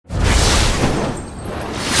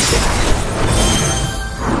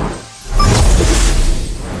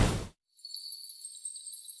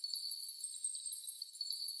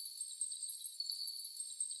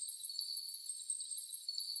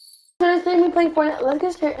today we're playing Fortnite. Let's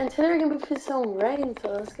get started. And today we're gonna be playing some rain,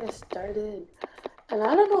 so let's get started. And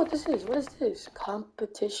I don't know what this is. What is this?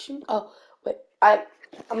 Competition? Oh, wait. I'm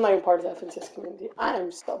not even part of the FNCS community. I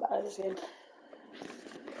am so bad at this game.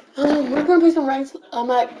 We're gonna play some ranks.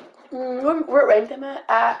 I'm at what ranked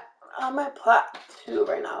I'm at plat 2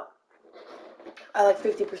 right now. I like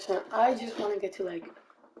 50%. I just want to get to like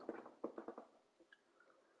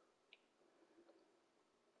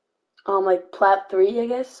plat 3, I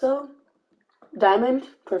guess so. Diamond,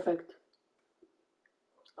 perfect.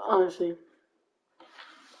 Honestly,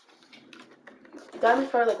 diamond's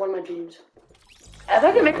probably like one of my dreams. If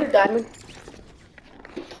I can make a diamond,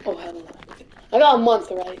 oh hell no. I got a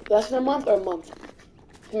month, right? Less than a month or a month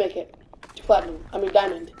to make it to platinum. I mean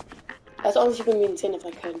diamond. That's honestly gonna be insane if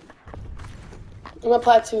I can. I'm at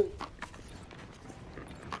plat 2.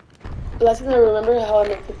 The last thing I remember how I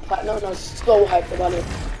made the platinum, and I was so hyped about it.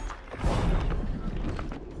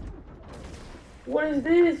 What is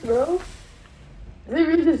this, bro? Is it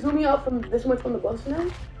really just zooming out from this much from the bus now?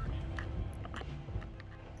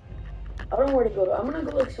 I don't know where to go. I'm gonna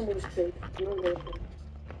go like somewhere safe. I'm gonna go like this.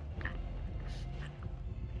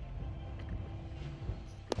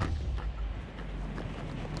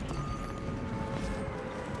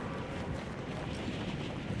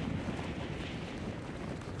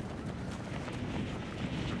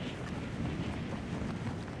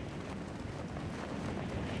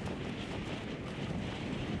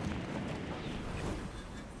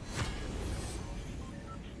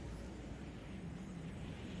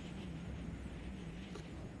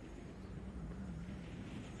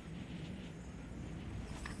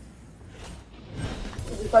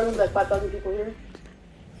 There's probably like 5,000 people here.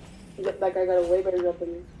 That guy got a way better job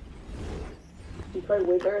than me. He's probably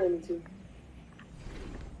way better than me too.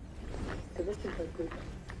 Cause this thing's like good.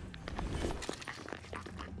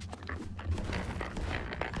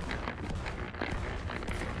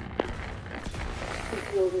 This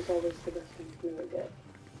field is always the best thing you ever get.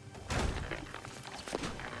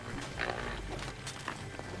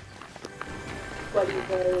 But he's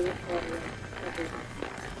very okay.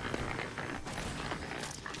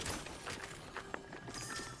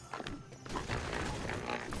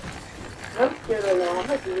 I'm scared right now. I'm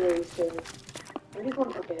like really scared. I'm just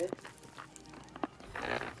going, okay.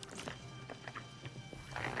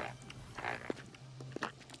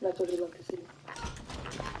 That's what we'd love to see.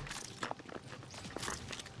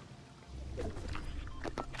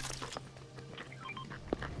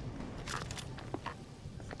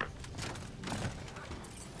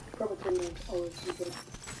 Probably 10 minutes. Oh, it's good.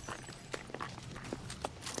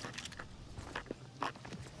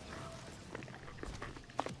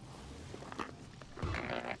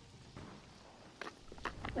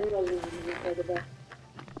 I think I was going to get back.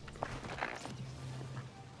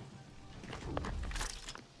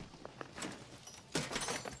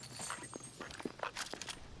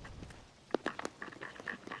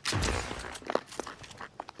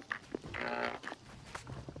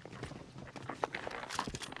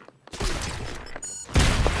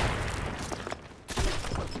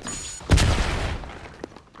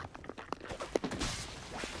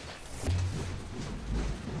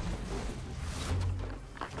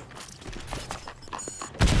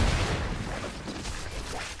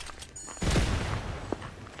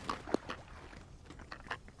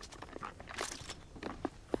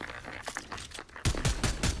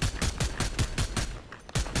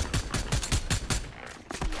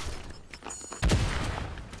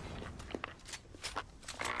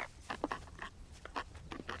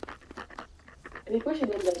 If you push it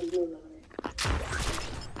in, that is no longer.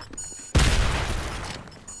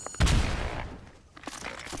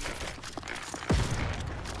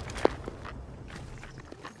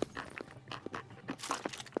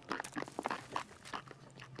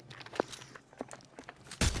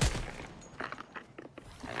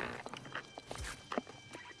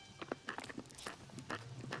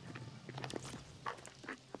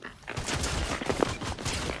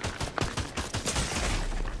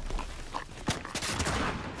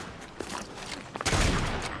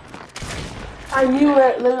 I knew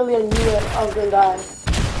it, literally I knew it, I was gonna die.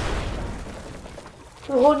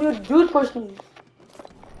 The whole new dude pushed me.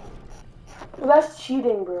 That's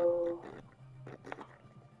cheating, bro.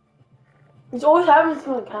 This always happens to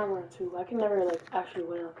me on camera, too. I can never, like, actually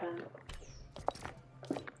win on camera.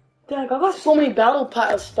 Dang, I got so many battle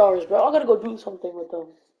pass stars, bro. I gotta go do something with them.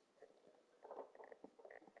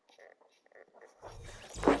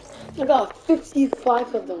 I got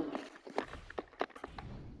 55 of them.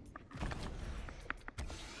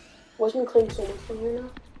 Wasn't claim so much from here now?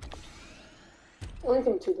 Only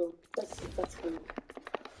claim 2 though. That's good.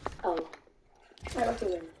 Oh. Alright, okay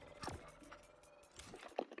then.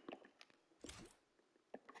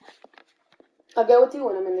 I'll get with you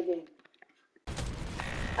when I'm in the game.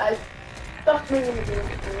 I stuck me in the game.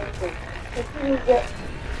 If you get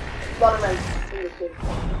a lot of ranks in this game.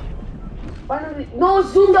 Finally, no,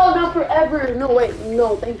 zoomed out not forever. No, wait,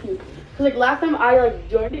 no, thank you. Cause like last time I like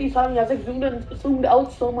joined it, you saw me. I was like zoomed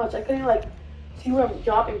out so much. I couldn't like see where I'm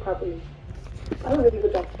dropping properly. I have a really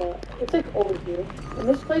good drop spot. It's like over here. In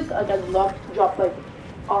this place, like I've dropped like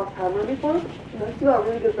off camera before. And I still got a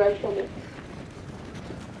really good rank from it.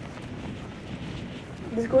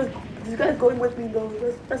 This guy's going with me though.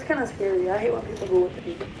 That's kind of scary. I hate when people go with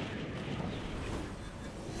me.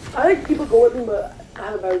 I like people go with me, but I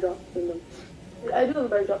have a better drop than them. I do have a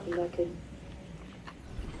better drop than that kid.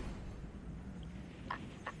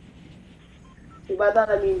 And by that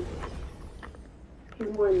I mean he's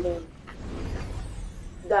more in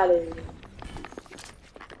that area.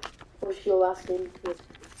 Which your last game was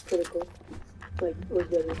critical. Like was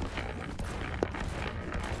better.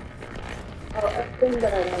 Oh, I think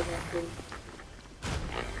that I have last game.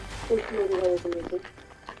 Which maybe I was amazing.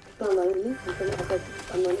 It's not letting me. I'm gonna act like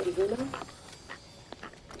I'm not easy now.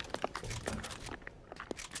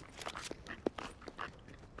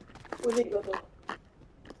 Where did you go though?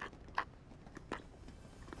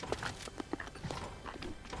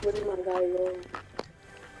 Where did my guy go?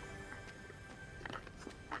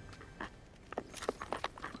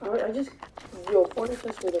 I just... Yo, Fortnite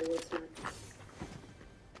just made a waste, man.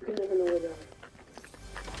 You can never know where they are.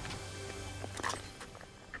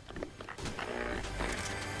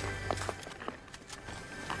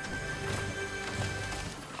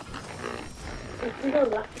 I think I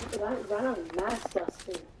ran out of mass last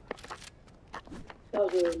game. That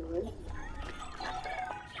was really annoying.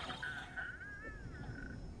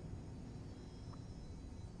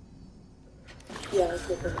 Yeah, let's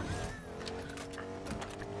get that.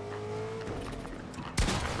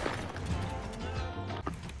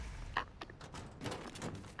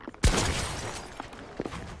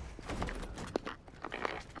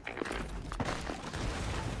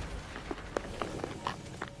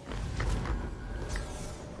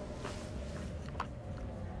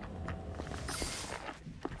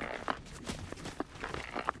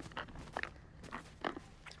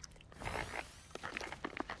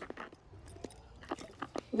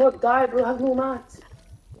 Look, die, bro, have no mats.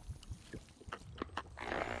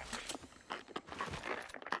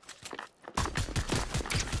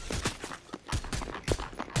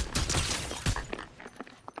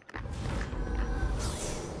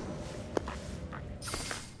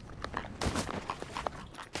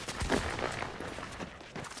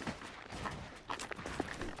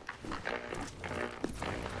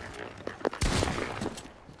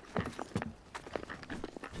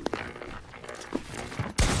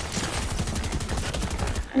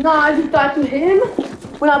 Nah, I just died to him.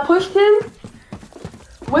 When I pushed him,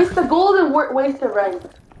 waste the gold and waste the rank.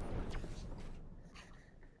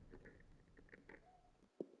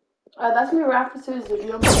 That's me, rap scissors.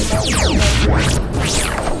 You don't